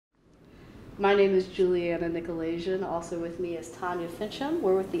My name is Juliana Nykolaiszyn. Also with me is Tanya Finchum.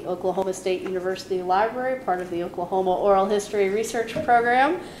 We're with the Oklahoma State University Library, part of the Oklahoma Oral History Research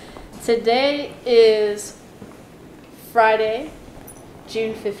Program. Today is Friday,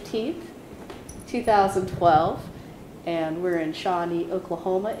 June 15th, 2012, and we're in Shawnee,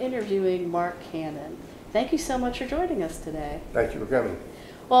 Oklahoma, interviewing Mark Cannon. Thank you so much for joining us today. Thank you for coming.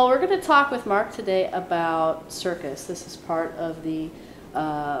 Well, we're going to talk with Mark today about circus. This is part of the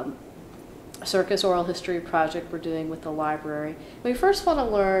Circus Oral History project we're doing with the library. We first want to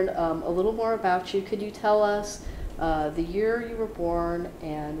learn a little more about you. Could you tell us the year you were born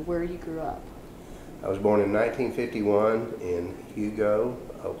and where you grew up? I was born in 1951 in Hugo,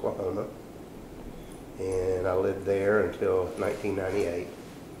 Oklahoma, and I lived there until 1998.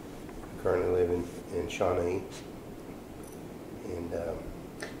 I currently live in Shawnee. And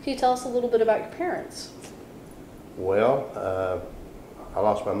can you tell us a little bit about your parents? Well, I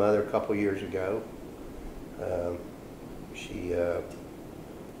lost my mother a couple years ago. She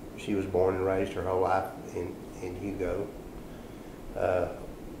was born and raised her whole life in Hugo.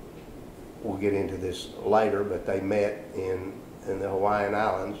 We'll get into this later, but they met in the Hawaiian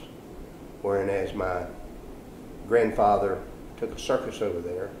Islands, whereas my grandfather took a circus over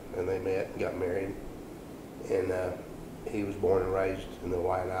there, and they met and got married. And he was born and raised in the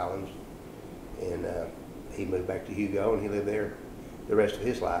Hawaiian Islands, and he moved back to Hugo, and he lived there the rest of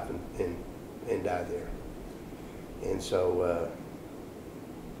his life and died there. And so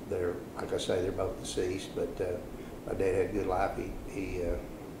they're, like I say, they're both deceased, but my dad had a good life. He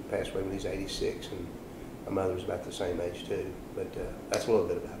passed away when he was 86, and my mother was about the same age too, but that's a little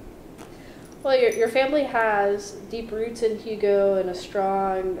bit about it. Well, your family has deep roots in Hugo and a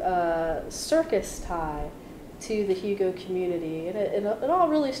strong circus tie to the Hugo community, and it all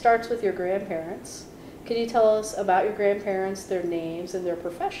really starts with your grandparents. Can you tell us about your grandparents, their names, and their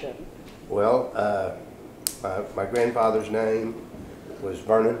profession? Well, my grandfather's name was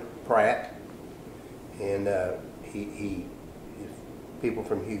Vernon Pratt, and people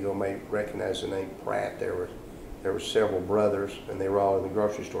from Hugo may recognize the name Pratt. There were several brothers, and they were all in the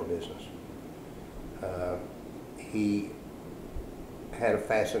grocery store business. He had a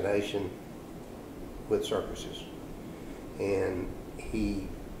fascination with circuses, and he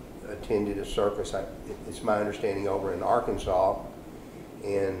attended a circus, it's my understanding, over in Arkansas,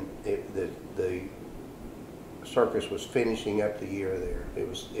 and the circus was finishing up the year there. It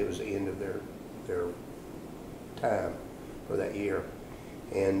was the end of their time for that year,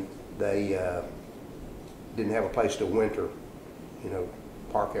 and they didn't have a place to winter,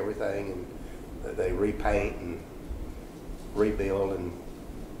 park everything, and they repaint and rebuild and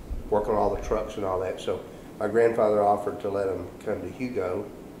work on all the trucks and all that. So my grandfather offered to let them come to Hugo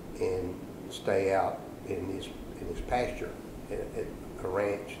and stay out in his pasture at a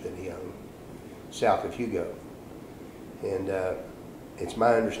ranch that he owned south of Hugo. And it's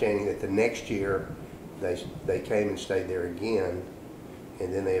my understanding that the next year they came and stayed there again,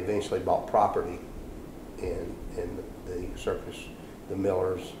 and then they eventually bought property in the circus. The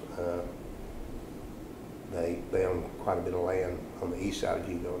Millers, they own quite a bit of land on the east side of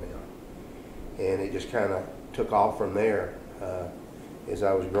Hugo now, and it just kind of took off from there. As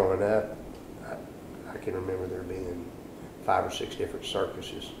I was growing up, I can remember there being 5 or 6 different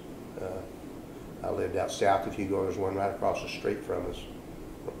circuses. I lived out south of Hugo. There's one right across the street from us,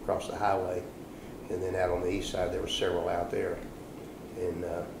 across the highway, and then out on the east side there were several out there. And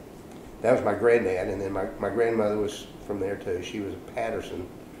that was my granddad, and then my grandmother was from there too. She was a Patterson.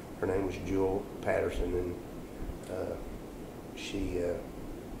 Her name was Jewell Patterson, and she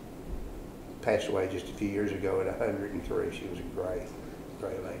passed away just a few years ago at 103. She was a great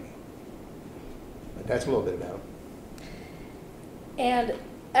lady. But that's a little bit about him. And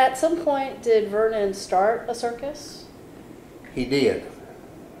at some point, did Vernon start a circus? He did.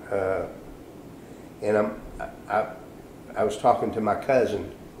 And I was talking to my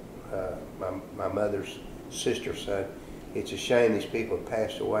cousin, my mother's sister's son. It's a shame these people have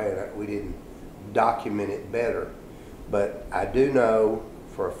passed away, and we didn't document it better. But I do know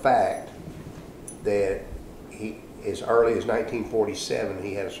for a fact that as early as 1947,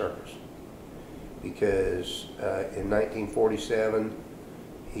 he had a circus, because in 1947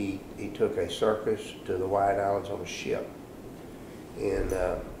 he took a circus to the Hawaiian Islands on a ship, and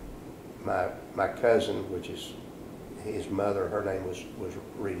my cousin, which is his mother, her name was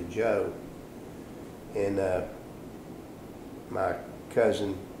Rita Joe, and my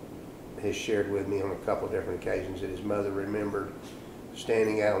cousin has shared with me on a couple of different occasions that his mother remembered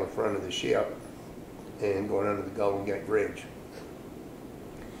standing out on the front of the ship and going under the Golden Gate Bridge.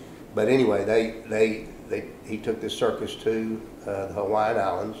 But anyway, he took this circus to the Hawaiian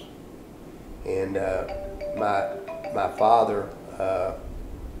Islands, And my father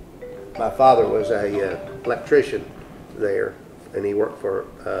was a electrician there, and he worked for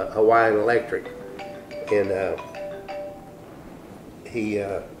Hawaiian Electric, and he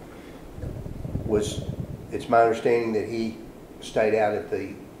was. It's my understanding that he stayed out at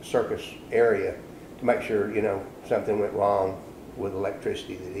the circus area to make sure, you know, something went wrong with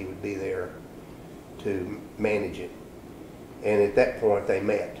electricity, that he would be there to manage it. And at that point they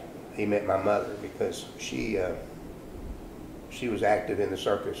met. He met my mother because she was active in the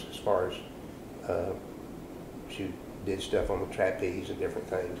circus as far as she did stuff on the trapeze and different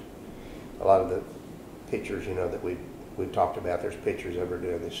things. A lot of the pictures, you know, that we've talked about, there's pictures of her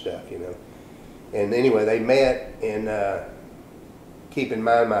doing this stuff, you know. And anyway, they met, and keep in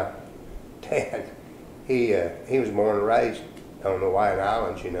mind my dad, he was born and raised on the Hawaiian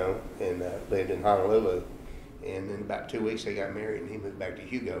Islands, you know, and lived in Honolulu. And in about 2 weeks they got married, and he moved back to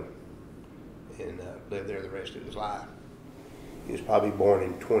Hugo and lived there the rest of his life. He was probably born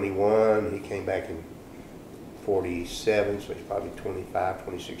in 21. He came back in 47, so he's probably 25,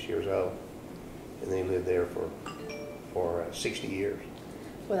 26 years old. And then he lived there for 60 years.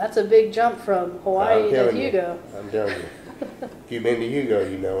 Well, that's a big jump from Hawaii to Hugo. I'm telling you. If you've been to Hugo,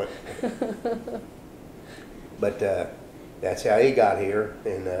 you know it. But that's how he got here,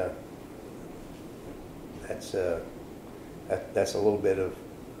 and that's a little bit of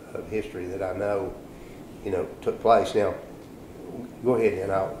history that I know, you know, took place. Now, go ahead and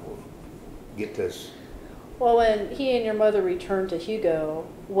I'll get this. Well, when he and your mother returned to Hugo,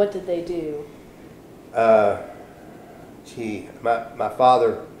 what did they do? My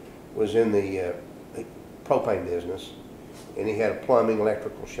father was in the propane business, and he had a plumbing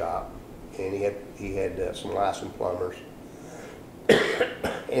electrical shop, and he had some licensed plumbers,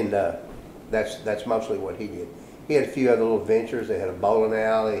 and that's mostly what he did. He had a few other little ventures. They had a bowling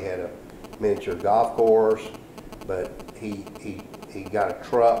alley, he had a miniature golf course, but he got a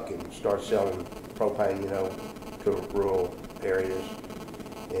truck and started selling propane, you know, to rural areas,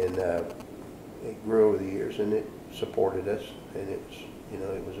 and it grew over the years, and it supported us, and it's, you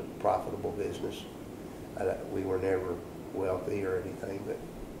know, it was a profitable business. We were never wealthy or anything, but,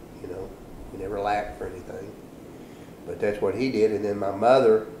 you know, we never lacked for anything. But that's what he did. And then my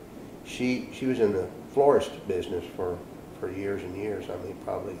mother, she was in the florist business for years and years. I mean,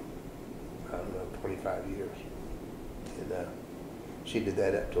 probably, I don't know, 25 years. And she did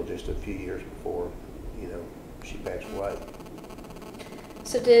that up till just a few years before, you know, she passed away.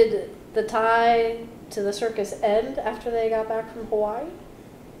 So did the tie to the circus end after they got back from Hawaii?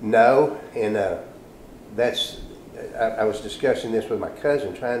 No, and I was discussing this with my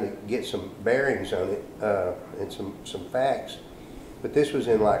cousin, trying to get some bearings on it and some facts. But this was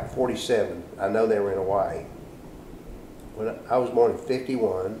in like 47. I know they were in Hawaii. When I was born in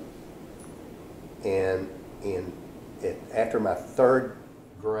 51, and after my 3rd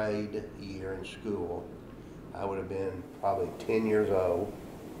grade year in school, I would have been probably 10 years old,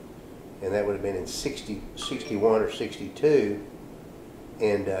 and that would have been in 61 or 62.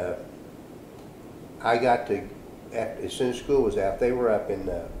 And I got to, as soon as school was out, they were up in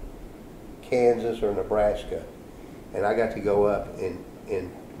Kansas or Nebraska, and I got to go up and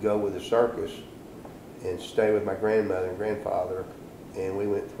go with the circus and stay with my grandmother and grandfather, and we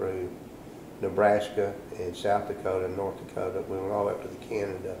went through Nebraska and South Dakota and North Dakota. We went all up to the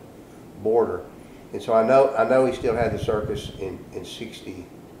Canada border, and so I know he still had the circus in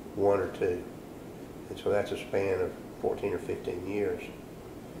 61 or 2, and so that's a span of 14 or 15 years,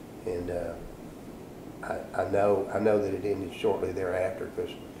 and I know that it ended shortly thereafter,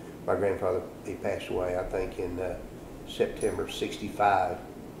 because my grandfather, he passed away, I think, in September '65.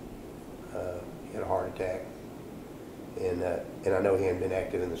 He had a heart attack, and I know he hadn't been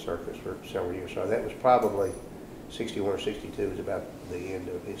active in the circus for several years. So that was probably 61 or 62 was about the end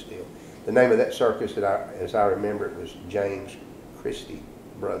of his deal. The name of that circus, as I remember it, was James Christy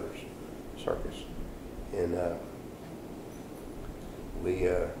Brothers Circus, and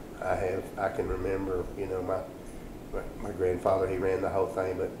I can remember, you know, my grandfather, he ran the whole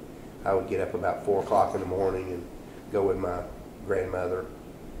thing, but I would get up about 4 o'clock in the morning and go with my grandmother,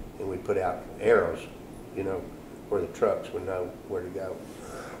 and we'd put out arrows, you know, where the trucks would know where to go.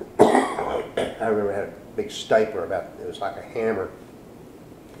 I remember I had a big stapler it was like a hammer,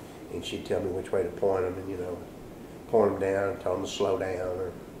 and she'd tell me which way to point them, and, you know, point them down and tell them to slow down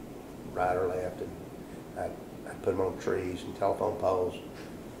or right or left, and I'd put them on trees and telephone poles,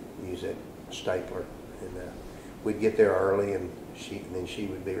 use that stapler, and we'd get there early, and then she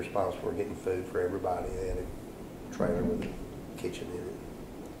would be responsible for getting food for everybody. They had a trailer with a kitchen in it.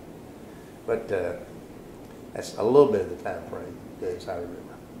 But that's a little bit of the time frame, as I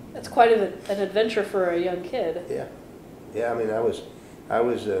remember. That's quite an adventure for a young kid. Yeah, yeah. I mean,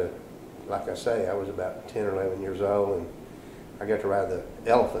 like I say, I was about 10 or 11 years old, and I got to ride the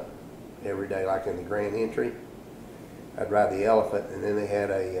elephant every day, like in the grand entry. I'd ride the elephant, and then they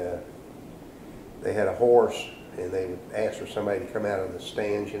had a horse, and they would ask for somebody to come out of the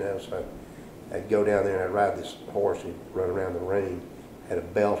stands, you know. So I'd go down there and I'd ride this horse and run around the ring. Had a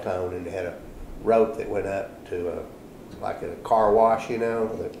belt on, and it had a rope that went up to like a car wash, you know,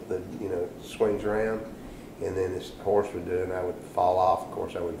 that you know, swings around. And then this horse would do it, and I would fall off. Of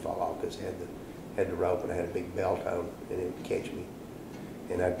course, I wouldn't fall off because it had the rope, and I had a big belt on, and it would catch me.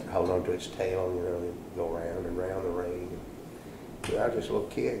 And I'd hold on to its tail, you know, and go around and around the ring. And, I was just a little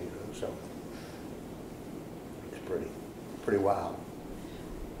kid, you know, so it's pretty wild.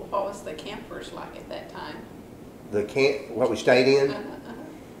 Well, what was the campers like at that time? The camp, what we stayed in,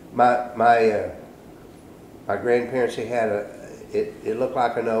 my grandparents, they had it looked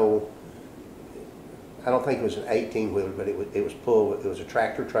like an old, I don't think it was an 18-wheeler, but it was pulled. It was a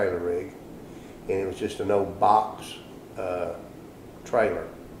tractor trailer rig, and it was just an old box trailer,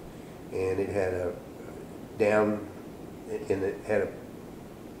 and it had it had a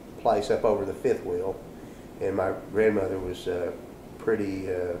place up over the fifth wheel, and my grandmother was pretty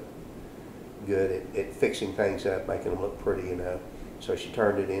good at fixing things up, making them look pretty, you know. So she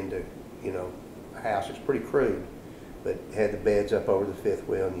turned it into, you know, a house. It's pretty crude, but had the beds up over the fifth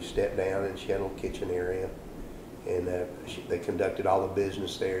wheel, and you step down, and she had a little kitchen area, and they conducted all the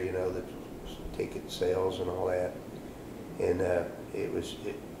business there, you know, the ticket sales and all that, and it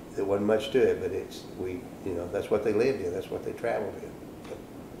wasn't much to it, but you know, that's what they lived in, that's what they traveled in.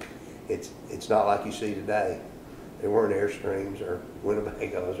 It's not like you see today. There weren't Airstreams or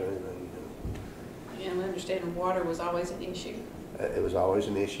Winnebagos or anything, you know. Yeah, and I understand water was always an issue. It was always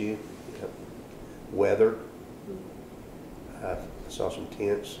an issue. You know, weather. I saw some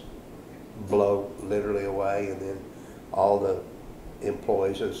tents blow literally away, and then all the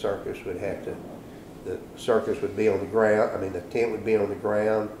employees of the circus would have to, the circus would be on the ground, I mean the tent would be on the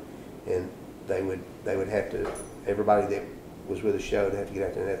ground, and they would have to, everybody that was with the show would have to get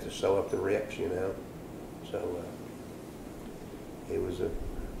out there and have to sew up the rips, you know. So it was a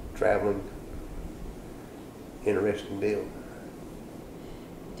traveling, interesting deal.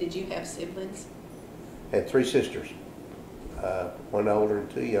 Did you have siblings? Had 3 sisters, one older and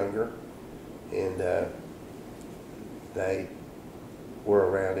 2 younger, and they were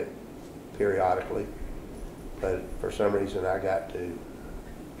around it periodically, but for some reason I got to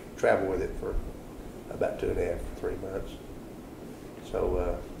travel with it for about 2.5 to 3 months.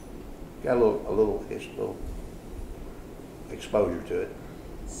 So got a little exposure to it.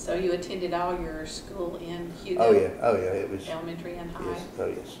 So you attended all your school in Hugo? Oh yeah, it was elementary and high? Yes, oh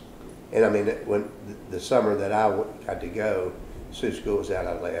yes. And I mean, when the summer that I got to go, as soon as school was out,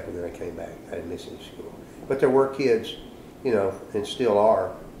 I left, and then I came back. I didn't miss any school. But there were kids, you know, and still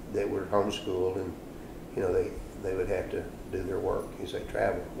are, that were homeschooled, and you know, they would have to do their work as they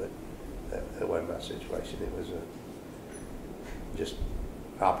traveled. But that wasn't my situation. It was just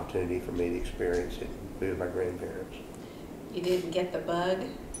an opportunity for me to experience it and be with my grandparents. You didn't get the bug?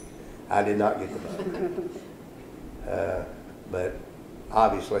 I did not get the bug. But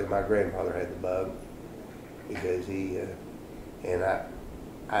obviously my grandfather had the bug, because he and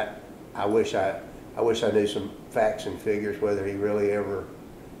I wish I knew some facts and figures, whether he really ever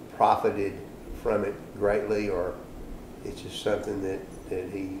profited from it greatly, or it's just something that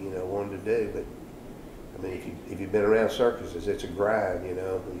he, you know, wanted to do. But I mean, if you've been around circuses, it's a grind, you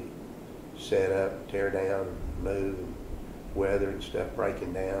know. You set up, tear down, and move, and weather and stuff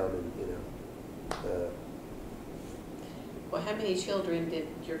breaking down, and you know. Well, how many children did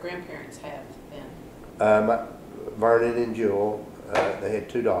your grandparents have then? Vernon and Jewell, they had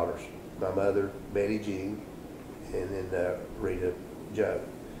 2 daughters. My mother, Betty G, and then Rita Jo.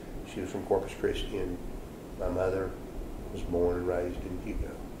 She was from Corpus Christi, and my mother was born and raised in Hugo.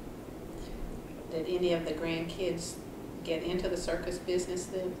 Did any of the grandkids get into the circus business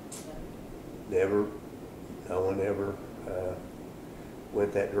then? Never. No one ever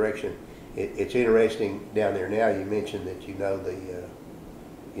went that direction. It's interesting down there now. You mentioned that you know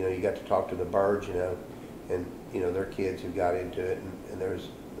you got to talk to the Birds, you know, and you know their kids who got into it, and there's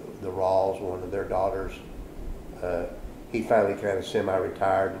the Rawls, one of their daughters. He finally kind of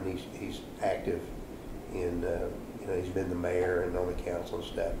semi-retired, and he's active in you know, he's been the mayor and on the council and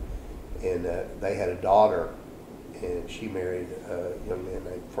stuff. And they had a daughter, and she married a young man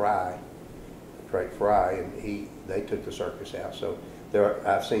named Fry, Drake Fry, and they took the circus out. So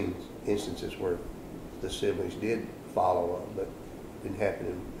I've seen instances where the siblings did follow them, but it didn't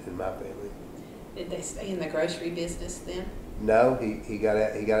happen in my family. Did they stay in the grocery business then? No, he got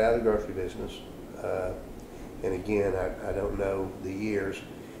out of the grocery business. And again, I don't know the years,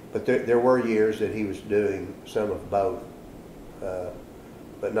 but there were years that he was doing some of both,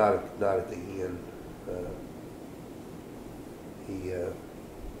 but not at the end.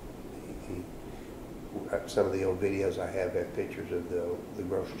 Some of the old videos I have pictures of the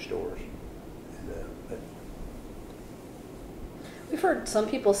grocery stores. But We've heard some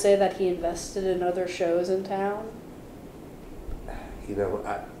people say that he invested in other shows in town. you know,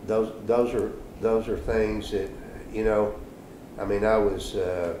 those are things that, you know, I mean, I was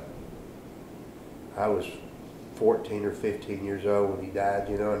 14 or 15 years old when he died.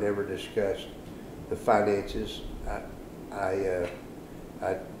 You know, I never discussed the finances. I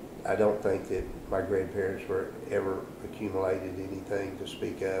don't think that my grandparents were ever accumulated anything to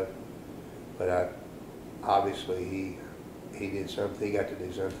speak of, but obviously he did something. He got to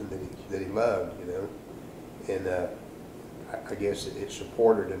do something that he loved, you know, and I guess it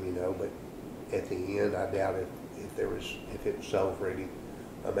supported him, you know. But at the end, I doubt if it was sold for any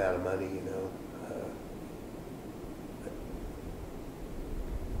amount of money, you know.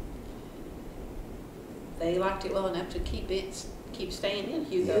 They liked it well enough to keep staying in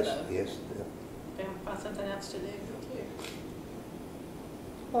Hugo, though. Yes. They don't find something else to do.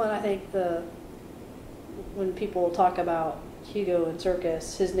 Well, and I think when people talk about Hugo and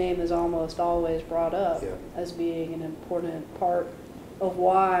circus, his name is almost always brought up as being an important part of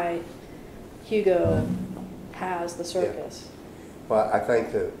why Hugo has the circus. Yeah. Well, I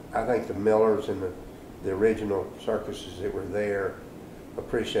think the Millers and the original circuses that were there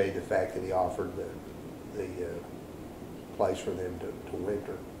appreciated the fact that he offered the place for them to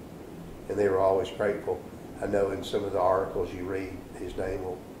winter, and they were always grateful. I know in some of the articles you read, his name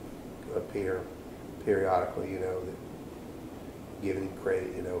will appear periodically, you know, that giving him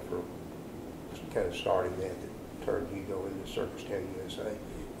credit, you know, for kind of starting that turned Hugo into Circus Town USA.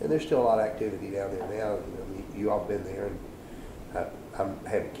 And there's still a lot of activity down there now. You know, you all been there, and I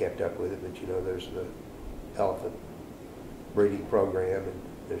haven't kept up with it, but you know, there's the elephant breeding program, and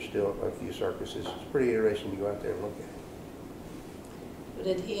there's still a few circuses. It's pretty interesting to go out there and look at it.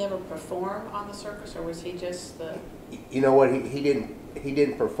 Did he ever perform on the circus, or was he just the? You know what? He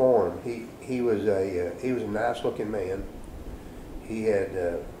didn't perform. He was a nice looking man. He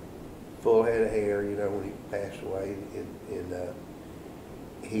had full head of hair, you know, when he passed away, and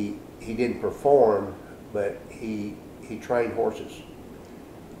he didn't perform, but he trained horses,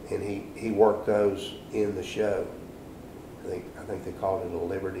 and he worked those in the show. I think they called it a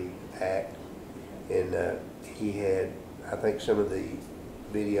Liberty Act, and he had, I think some of the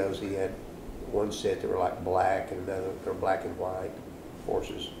videos, he had one set that were like black and another they're black and white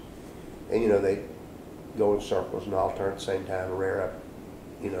horses, and you know, they go in circles and all turn at the same time, rear up,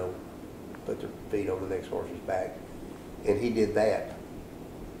 you know, put their feet on the next horse's back, and he did that.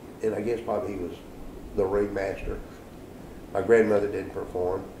 And I guess probably he was the ringmaster. My grandmother didn't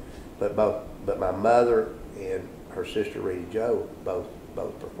perform, but my mother and her sister Rita Jo both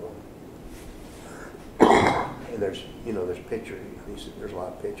performed. And there's pictures. He said there's a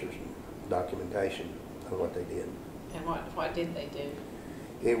lot of pictures and documentation of what they did. And what did they do?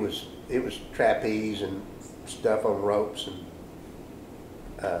 It was trapeze and stuff on ropes and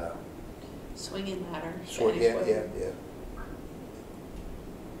Swinging ladder. yeah.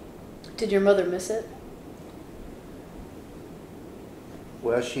 Did your mother miss it?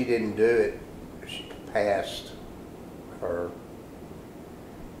 Well, she didn't do it. She passed her.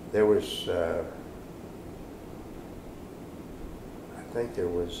 There was, I think there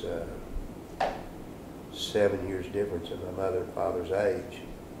was 7 years difference in my mother and father's age.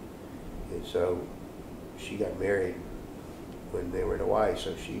 And so she got married when they were in Hawaii,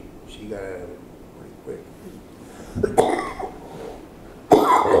 so she got out of it pretty quick.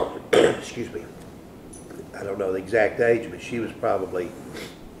 Excuse me. I don't know the exact age, but she was probably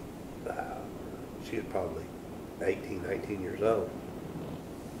 18, 19 years old,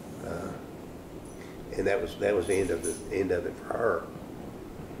 and that was the end of it for her.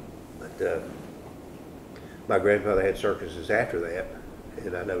 But my grandfather had circuses after that,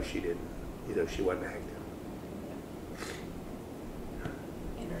 and I know she didn't. You know, she wasn't active.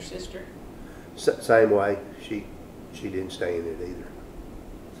 And her sister? Same way. She didn't stay in it either.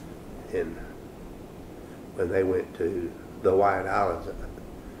 And when they went to the Hawaiian Islands,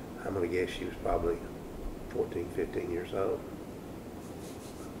 I'm going to guess she was probably 14, 15 years old.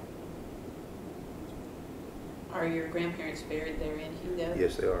 Are your grandparents buried there in Hugo?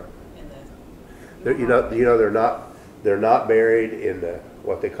 Yes, they are. In You know, they're not buried in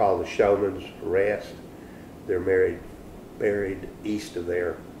what they call the Showman's Rest. They're buried east of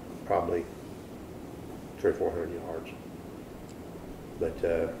there, probably 300 or 400 yards. But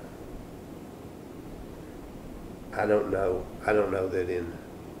I don't know that in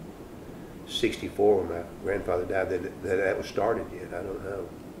 '64 when my grandfather died that was started yet. I don't know.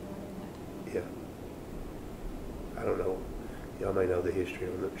 Yeah. I don't know. Y'all may know the history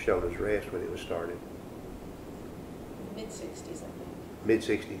of the Showman's Rest when it was started. Mid-60s, I think.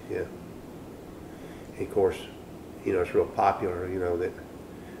 Mid-60s, yeah. And of course, you know, it's real popular, you know, that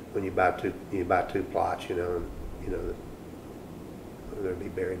when you buy two plots, you know, and, you know, they'll be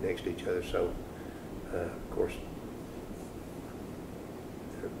buried next to each other. So, of course,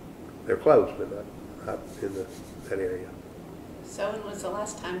 they're close, but not in that area. So when was the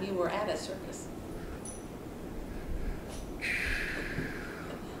last time you were at a circus?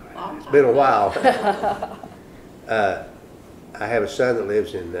 It's been a while. I have a son that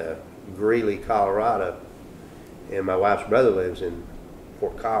lives in Greeley, Colorado, and my wife's brother lives in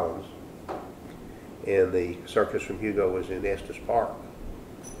Fort Collins. And the circus from Hugo was in Estes Park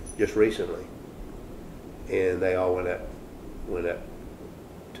just recently, and they all went up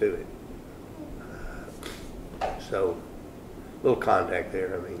to it. So, a little contact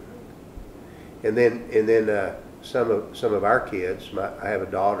there. I mean, and then some of our kids. I have a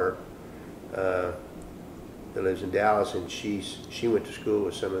daughter that lives in Dallas, and she went to school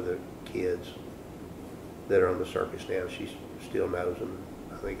with some of the kids that are on the circus now. She still knows them.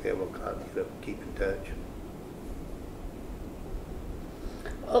 I think they will keep in touch.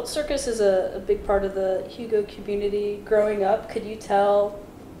 Well, circus is a big part of the Hugo community. Growing up, could you tell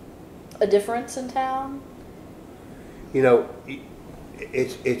a difference in town? You know,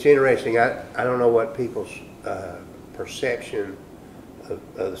 it's interesting. I don't know what people's perception of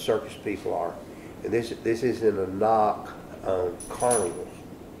the circus people are, and this isn't a knock on carnivals,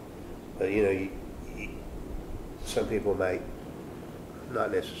 but you know, some people may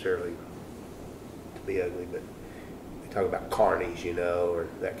not necessarily to be ugly, but they talk about carnies, you know, or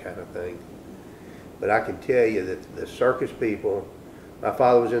that kind of thing. But I can tell you that the circus people, my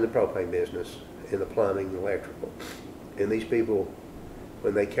father was in the propane business, in the plumbing and electrical. And these people,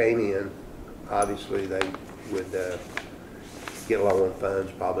 when they came in, obviously they would get low on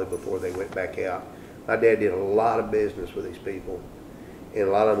funds probably before they went back out. My dad did a lot of business with these people, and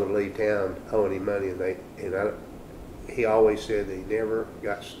a lot of them would leave town owing him money, he always said they never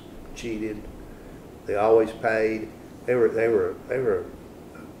got cheated. They always paid. They were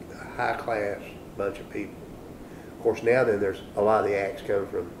a high class bunch of people. Of course, now then there's a lot of the acts come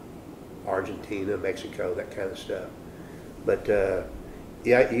from Argentina, Mexico, that kind of stuff. But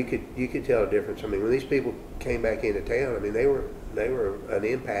yeah, you could tell a difference. I mean, when these people came back into town, I mean, they were an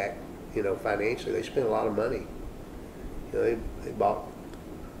impact, you know, financially. They spent a lot of money. You know, they bought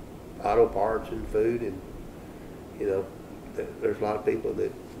auto parts and food, and you know, there's a lot of people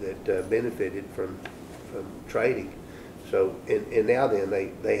that benefited from trading. So and now then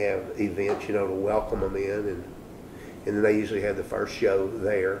they have events, you know, to welcome them in, and then they usually have the first show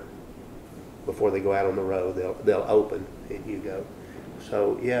there before they go out on the road. They'll open in Hugo.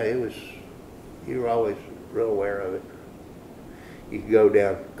 So yeah, you were always real aware of it. You could go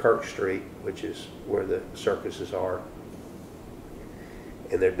down Kirk Street, which is where the circuses are,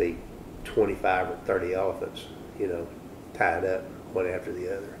 and there'd be 25 or 30 elephants, you know, tied up one after the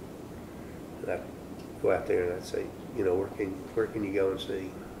other. And I'd go out there and I'd say, you know, where can you go and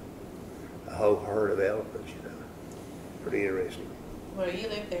see a whole herd of elephants, you know? Pretty interesting. Well, you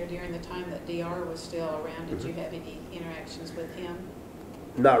lived there during the time that DR was still around. Did you have any interactions with him?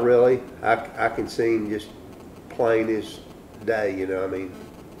 Not really. I can see him just plain as day, you know. I mean,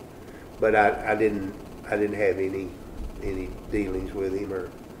 but I didn't have any dealings with him, or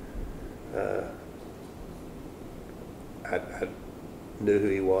I knew who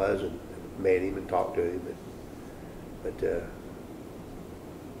he was and met him and talked to him, but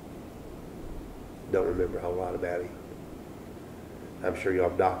don't remember a whole lot about him. I'm sure y'all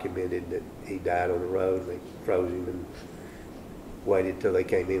documented that he died on the road, and they froze him and waited till they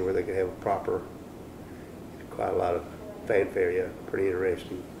came in where they could have a proper, quite a lot of fanfare. Yeah, pretty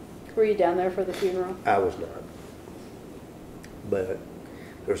interesting. Were you down there for the funeral? I was not, but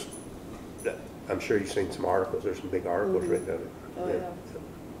I'm sure you've seen some articles. There's some big articles written on it. Oh yeah.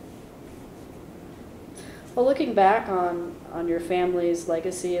 Well, looking back on your family's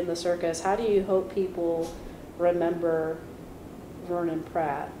legacy in the circus, how do you hope people remember Vernon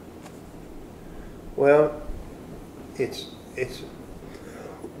Pratt? Well, it's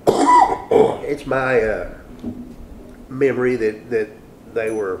my memory that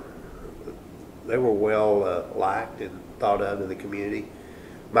they were well liked and thought of in the community.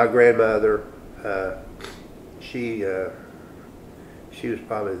 My grandmother, she was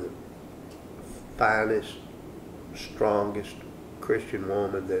probably the finest, strongest Christian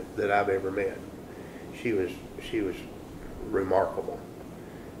woman that I've ever met. She was remarkable,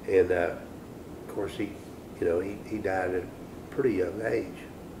 and of course he died at a pretty young age.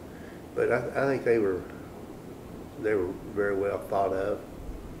 But I think they were very well thought of,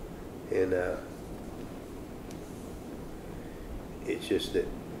 and it's just that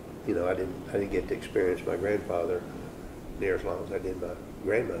I didn't get to experience my grandfather near as long as I did my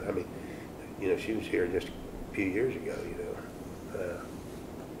grandmother. I mean, she was here just a few years ago,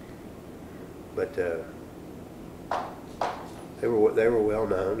 but they were well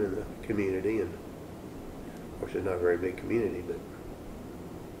known in the community, and of course it's not a very big community, but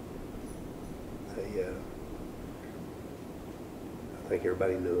they I think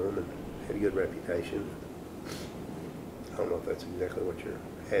everybody knew them and had a good reputation. I don't know if that's exactly what you're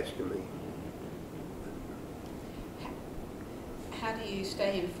asking me. How do you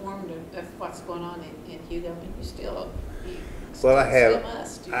stay informed of what's going on in Hugo? And you still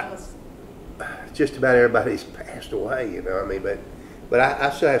must. Just about everybody's passed away, I mean, but I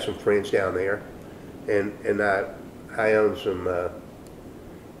still have some friends down there, and I own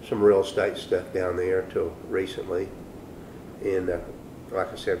some real estate stuff down there till recently, and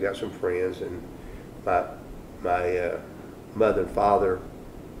like I said, I've got some friends, and my mother and father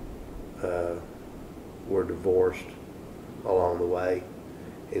were divorced along the way,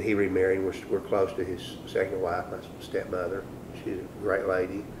 and he remarried. We're close to his second wife, my stepmother. She's a great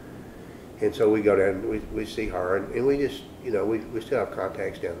lady, and so we go down and we see her, and we just we still have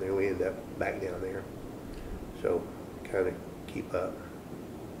contacts down there. We end up back down there, so kind of keep up,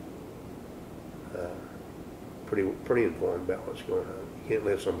 pretty informed about what's going on. You can't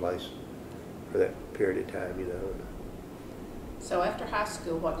live someplace for that period of time, So after high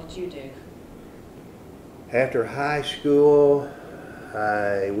school, what did you do? After high school,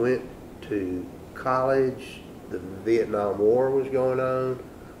 I went to college. The Vietnam War was going on.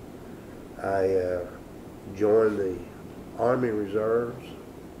 I joined the Army Reserves.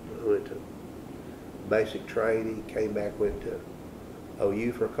 Went to basic training, came back, went to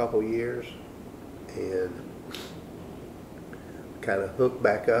OU for a couple years, and kind of hooked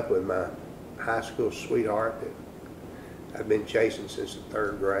back up with my high school sweetheart that I've been chasing since the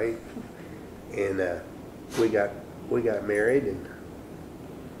 3rd grade, and we got married, and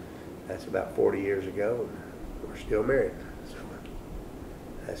that's about 40 years ago, and we're still married. So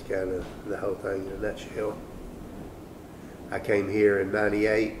that's kind of the whole thing in a nutshell. I came here in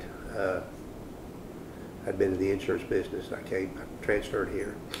 '98. I'd been in the insurance business. I transferred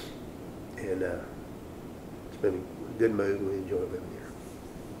here, and it's been a good move. We enjoy living here.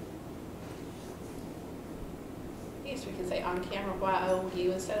 I guess we can say on camera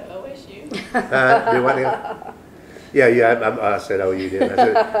YOU instead of OSU. Do what now? Yeah. I said OU, didn't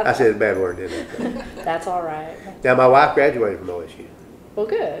I? I said a bad word, didn't I? That's all right. Now, my wife graduated from OSU. Well,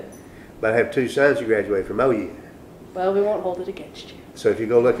 good. But I have 2 sons who graduated from OU. Well, we won't hold it against you. So if you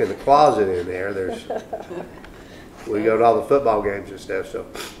go look in the closet in there, we go to all the football games and stuff, so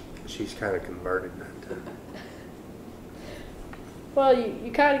she's kind of converted. Well,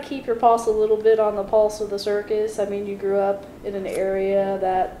 you kind of keep your pulse a little bit on the pulse of the circus. I mean, you grew up in an area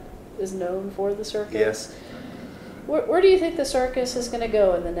that is known for the circus. Yes. Where do you think the circus is going to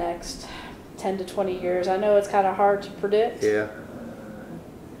go in the next 10 to 20 years? I know it's kind of hard to predict. Yeah.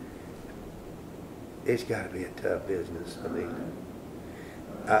 It's got to be a tough business. I mean,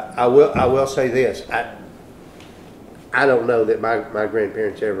 I will say this. I don't know that my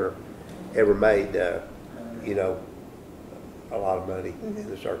grandparents ever made a lot of money in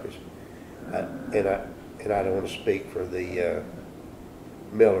the circus, and I don't want to speak for the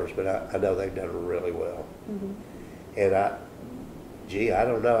Millers, but I know they've done really well. And I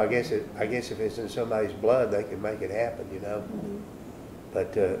don't know. I guess if it's in somebody's blood, they can make it happen,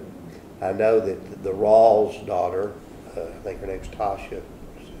 But I know that the Rawls' daughter, I think her name's Tasha.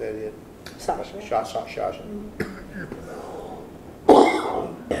 Is that it? Sasha. Sasha.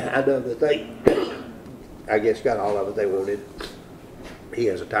 I know that they, I guess, got all of it they wanted. He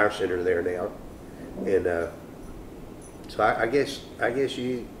has a tire center there now, and so I guess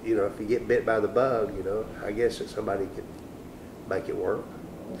you if you get bit by the bug, I guess that somebody could make it work.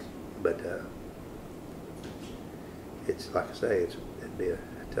 But it's like I say, it'd be a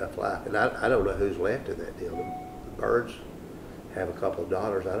tough life, and I don't know who's left in that deal. The Birds have a couple of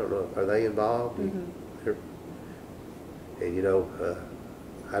daughters. I don't know, are they involved? And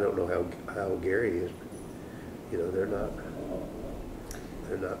I don't know how old Gary is. They're not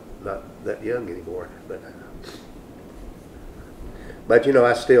that young anymore. But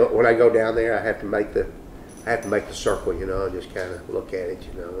I still, when I go down there, I have to make the circle, and just kind of look at it,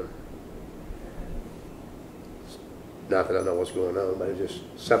 not that I know what's going on, but it's just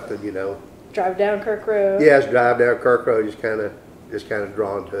something, you know. Drive down Kirk Road. Yes, drive down Kirk Road, just kind of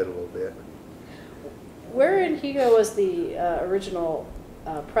drawn to it a little bit. Where in Hugo was the original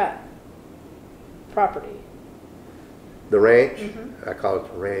Pratt property? The ranch, Mm-hmm. I call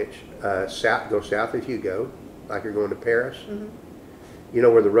it the ranch. Go south of Hugo, like you're going to Paris. Mm-hmm. You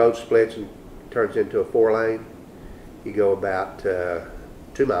know where the road splits and turns into a 4-lane? You go about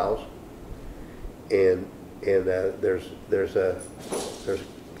 2 miles, and there's a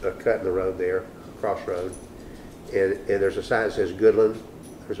cut in the road there, crossroad, and there's a sign that says Goodland.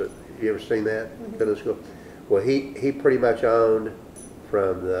 You ever seen that? Mm-hmm. Goodland School. Well, he pretty much owned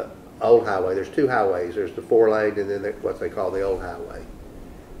from the old highway. There's 2 highways. There's the 4-lane and then what they call the old highway.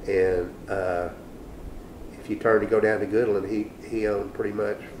 And if you turn to go down to Goodland, he owned pretty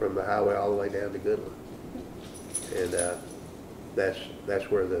much from the highway all the way down to Goodland. And that's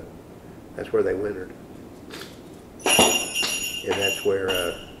where they wintered. And that's where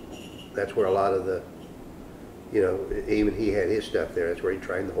a lot of the, you know, even he had his stuff there. That's where he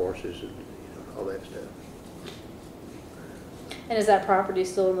trained the horses and, you know, all that stuff. And is that property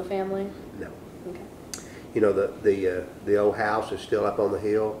still in the family? No. Okay. You know, the old house is still up on the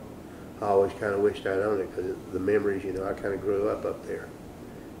hill. I always kind of wished I'd owned it because the memories, you know, I kind of grew up there.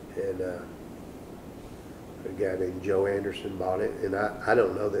 And a guy named Joe Anderson bought it, and I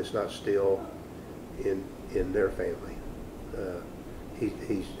don't know that it's not still in their family.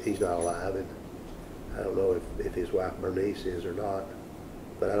 He's not alive, and I don't know if his wife Bernice is or not,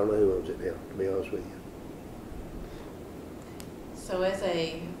 but I don't know who owns it now, to be honest with you. So as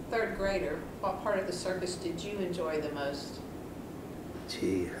a 3rd grader, what part of the circus did you enjoy the most?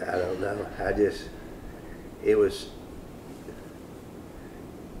 Gee, I don't know.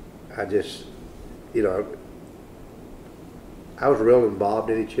 You know, I was real involved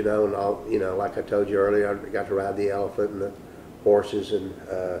in it, you know, and all, you know, like I told you earlier, I got to ride the elephant and the horses, and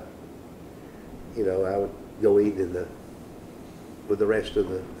you know, I would go eat with the rest of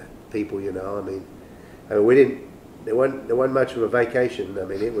the people, you know. I mean, there wasn't much of a vacation. I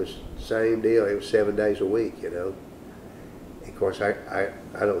mean, it was the same deal. It was 7 days a week, you know. Of course, I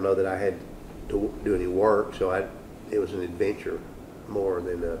don't know that I had to do any work, so it was an adventure more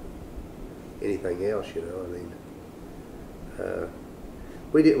than anything else, you know. I mean,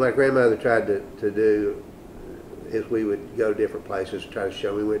 my grandmother tried to do is we would go to different places, try to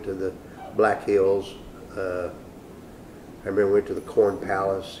show. We went to the Black Hills. I remember we went to the Corn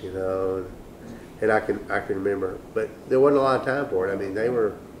Palace, you know, and I can remember, but there wasn't a lot of time for it. I mean, it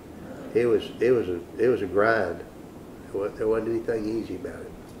was a grind. There wasn't anything easy about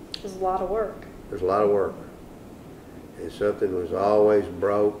it. It was a lot of work. There's a lot of work, and something was always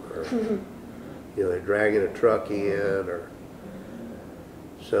broke, or you know, they're dragging a truck in, or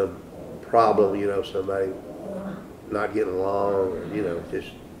some problem, you know, somebody not getting along, or you know,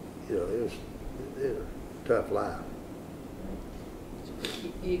 just, you know, it was a tough life.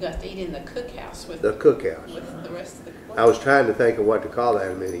 You got to eat in the cookhouse with The cookhouse. with the rest of the class. I was trying to think of what to call that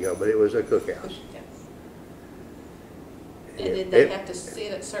a minute ago, but it was a cookhouse. And did they have to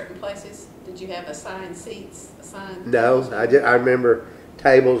sit at certain places? Did you have assigned seats? No, I remember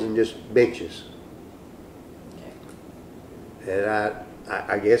tables and just benches. Okay. And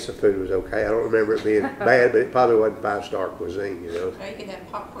I guess the food was okay. I don't remember it being bad, but it probably wasn't 5-star cuisine, you know. Or you could have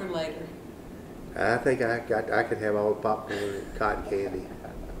popcorn later. I think I could have all the popcorn and cotton candy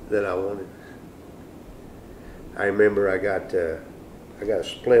that I wanted. I remember I got a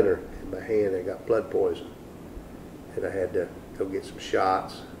splinter in my hand. I got blood poison, and I had to go get some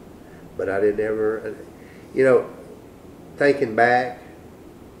shots. But I didn't ever, you know, thinking back,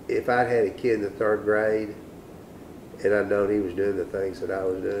 if I'd had a kid in the 3rd grade and I'd known he was doing the things that I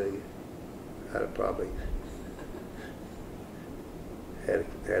was doing, I'd have probably had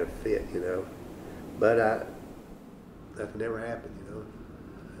a fit, you know. But nothing ever happened, you know.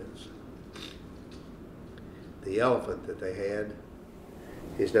 The elephant that they had,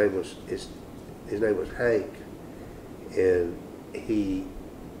 his name was Hank, and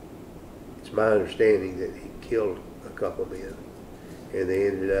it's my understanding that he killed a couple of men, and they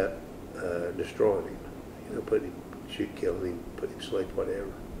ended up destroying him, you know, killing him, put him to sleep,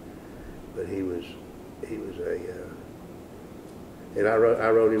 whatever. But he was a, and I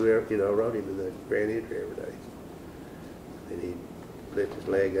rode him, you know, rode him in the Grand Entry every day. And he'd lift his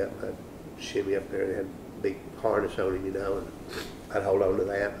leg up, I'd shimmy up there, and had a big harness on him, you know, and I'd hold on to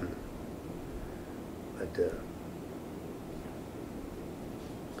that. But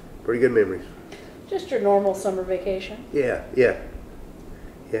pretty good memories. Just your normal summer vacation. Yeah.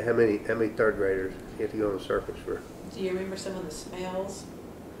 How many 3rd graders get to go on the circus for? Do you remember some of the smells?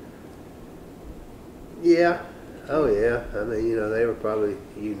 Yeah. Oh yeah, I mean, you know, they were probably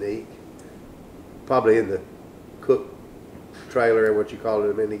unique. Probably in the cook trailer, or what you call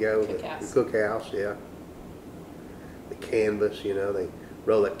it a minute ago, the cookhouse, yeah. The canvas, you know, they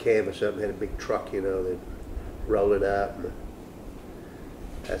roll that canvas up and had a big truck, you know, they'd roll it up. And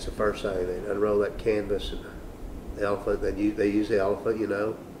that's the first thing, they'd unroll that canvas, and the elephant, they use the elephant, you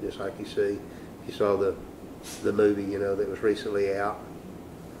know, just like you see. You saw the movie, you know, that was recently out.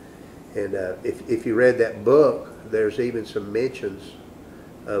 And if you read that book, there's even some mentions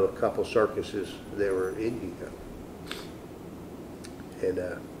of a couple circuses that were in Hugo. And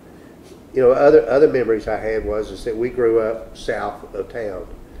you know, other memories I had is that we grew up south of town.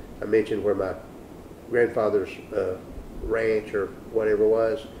 I mentioned where my grandfather's ranch or whatever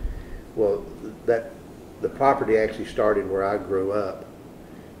was. Well, the property actually started where I grew up.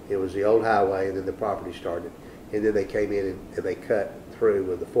 It was the old highway, and then the property started, and then they came in and they cut through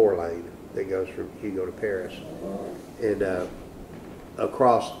with the 4-lane that goes from Hugo to Paris. And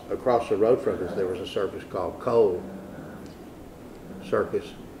across the road from us, there was a circus called Cole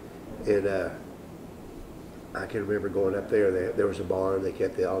Circus, and I can remember going up there. There was a barn. They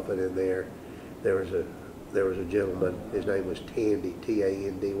kept the elephant in there. There was a gentleman. His name was Tandy,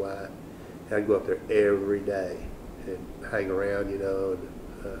 T-A-N-D-Y. I'd go up there every day and hang around, you know.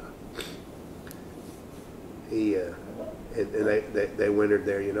 And they wintered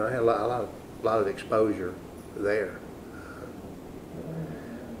there, you know. I had a lot of exposure there.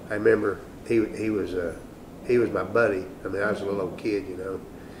 I remember he was my buddy. I mean, I was a little old kid, you know.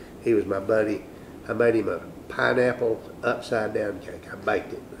 He was my buddy. I made him a pineapple upside down cake. I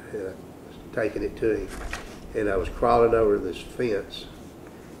baked it, and I was taking it to him, and I was crawling over this fence,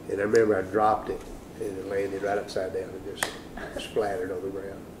 and I remember I dropped it, and it landed right upside down and just splattered on the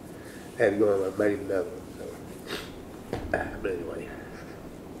ground. I had to go and I made him another one. So. But anyway.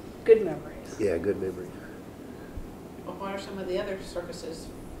 Good memories. Yeah, good memories. Well, what are some of the other circuses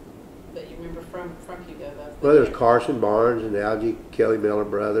that you remember from Hugo? Well, there's Carson Barnes and Algie Kelly Miller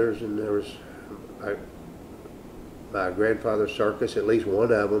Brothers, and there was my grandfather's circus. At least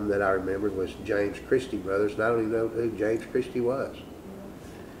one of them that I remembered was James Christy Brothers, and I don't even know who James Christy was.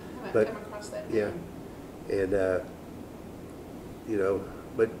 I haven't come across that name. Yeah, and you know,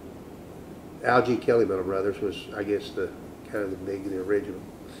 but Algie Kelly Miller Brothers was, I guess, the original,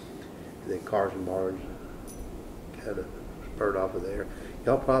 and then Carson Barnes kind of spurred off of there.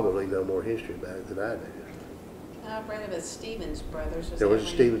 Y'all probably know more history about it than I do. I've read about Stevens Brothers. There was a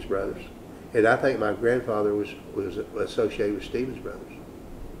Stevens Brothers, and I think my grandfather was associated with Stevens Brothers.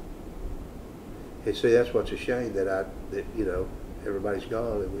 And see, that's what's a shame that you know, everybody's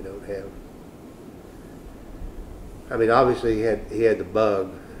gone and we don't have. I mean, obviously he had the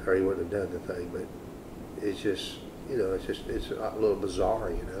bug, or he wouldn't have done the thing. But it's just, you know, it's a little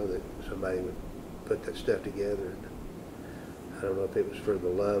bizarre, you know, that somebody would put that stuff together. And I don't know if it was for the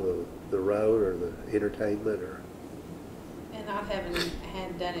love of the road or the entertainment or. And not having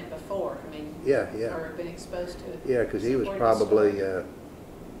had done it before. I mean. Yeah. Or been exposed to it. Yeah, because he was probably, you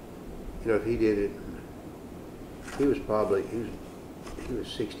know, if he did it, he was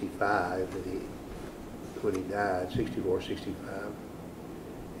 65 when he died, 64, 65.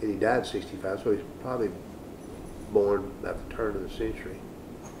 And he died 65, so he's probably born at the turn of the century.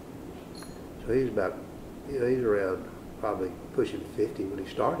 So he's about, you know, he's around probably pushing 50 when he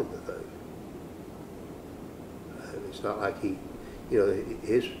started the thing. It's not like he, you know,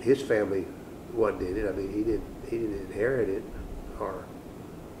 his family wasn't in it. I mean, he didn't inherit it, or,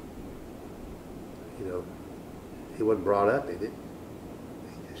 you know, he wasn't brought up in it.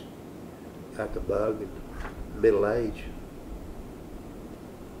 He just got the bug in middle age,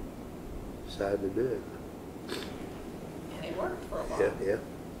 decided to do it. And it worked for a while. Yeah.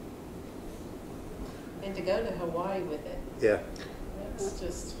 And to go to Hawaii with it. Yeah. It's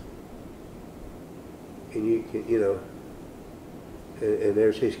just. And you know, and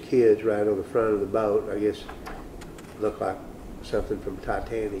there's his kids right on the front of the boat. I guess look like something from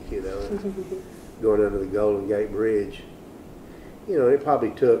Titanic, you know, going under the Golden Gate Bridge. You know, it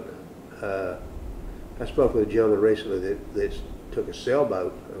probably took. I spoke with a gentleman recently that took a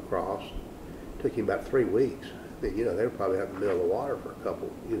sailboat across. It took him about 3 weeks. I mean, you know, they were probably out in the middle of the water for a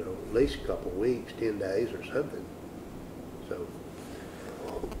couple, you know, at least a couple of weeks, 10 days or something. So.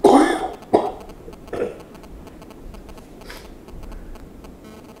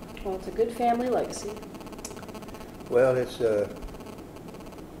 Well, it's a good family legacy. Well, it's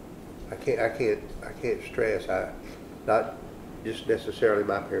I can't stress, not just necessarily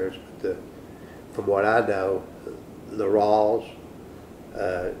my parents, but from what I know, the Rawls,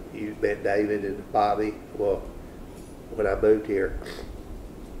 you met David and Bobby. Well, when I moved here,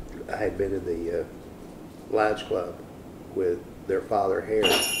 I had been in the Lions Club with their father Harry,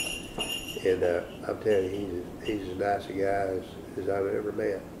 and I'm telling you, he's as nice a guy as I've ever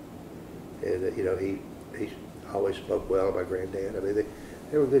met. And you know, he always spoke well of my granddad. I mean,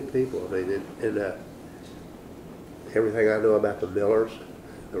 they were good people. I mean, and everything I know about the Millers,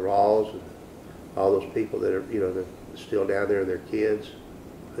 the Rawls, and all those people that are, you know, they're still down there and their kids,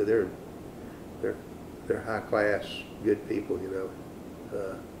 they're high class, good people, you know.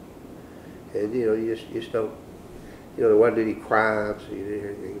 And you know, you just don't, you know, there wasn't any crimes, you didn't hear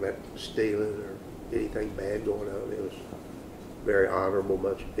anything about stealing or anything bad going on. It was a very honorable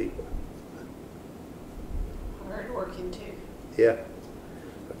bunch of people. Hard working too. Yeah,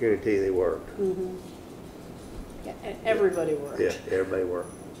 I guarantee you they worked. Mm-hmm. Yeah, and everybody worked. Yeah, everybody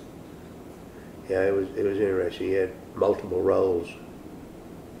worked. Yeah, it was interesting. He had multiple roles,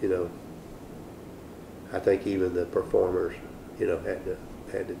 you know. I think even the performers, you know, had to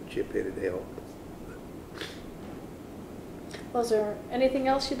chip in and help. Was there anything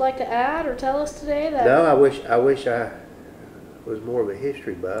else you'd like to add or tell us today? That No, I wish I was more of a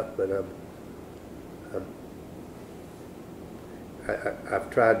history buff, but I've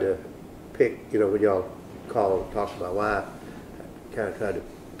tried to pick, you know, when y'all call and talk to my wife, I kind of tried to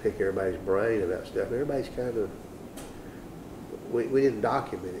pick everybody's brain about stuff. Everybody's kind of, we didn't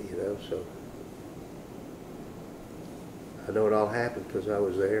document it, you know, so I know it all happened because I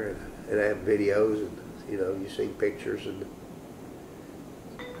was there, and I have videos, and you know, you see pictures, and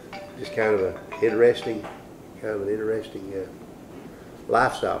just kind of an interesting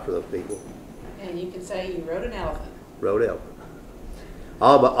lifestyle for those people. And you can say you rode an elephant. Rode elephant.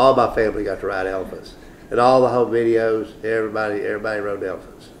 All my family got to ride elephants, and all the home videos, everybody rode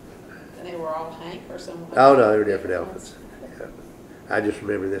elephants. And they were all Hank or someone? Oh no, they were different elephants. Yeah. I just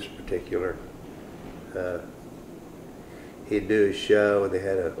remember this particular. He'd do his show, and they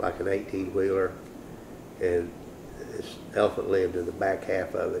had like an 18-wheeler, and this elephant lived in the back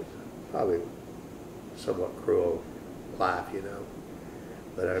half of it. Probably somewhat cruel life, you know.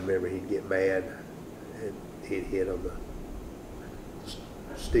 But I remember he'd get mad, and he'd hit on the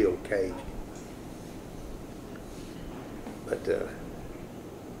steel cage. But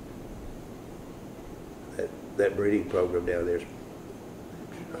that breeding program down there is,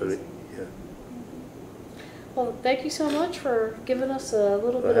 yeah. Well, thank you so much for giving us a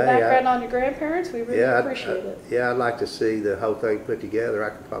little bit of background on your grandparents. We really appreciate it. Yeah, I'd like to see the whole thing put together.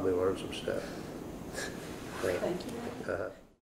 I could probably learn some stuff. Thank you.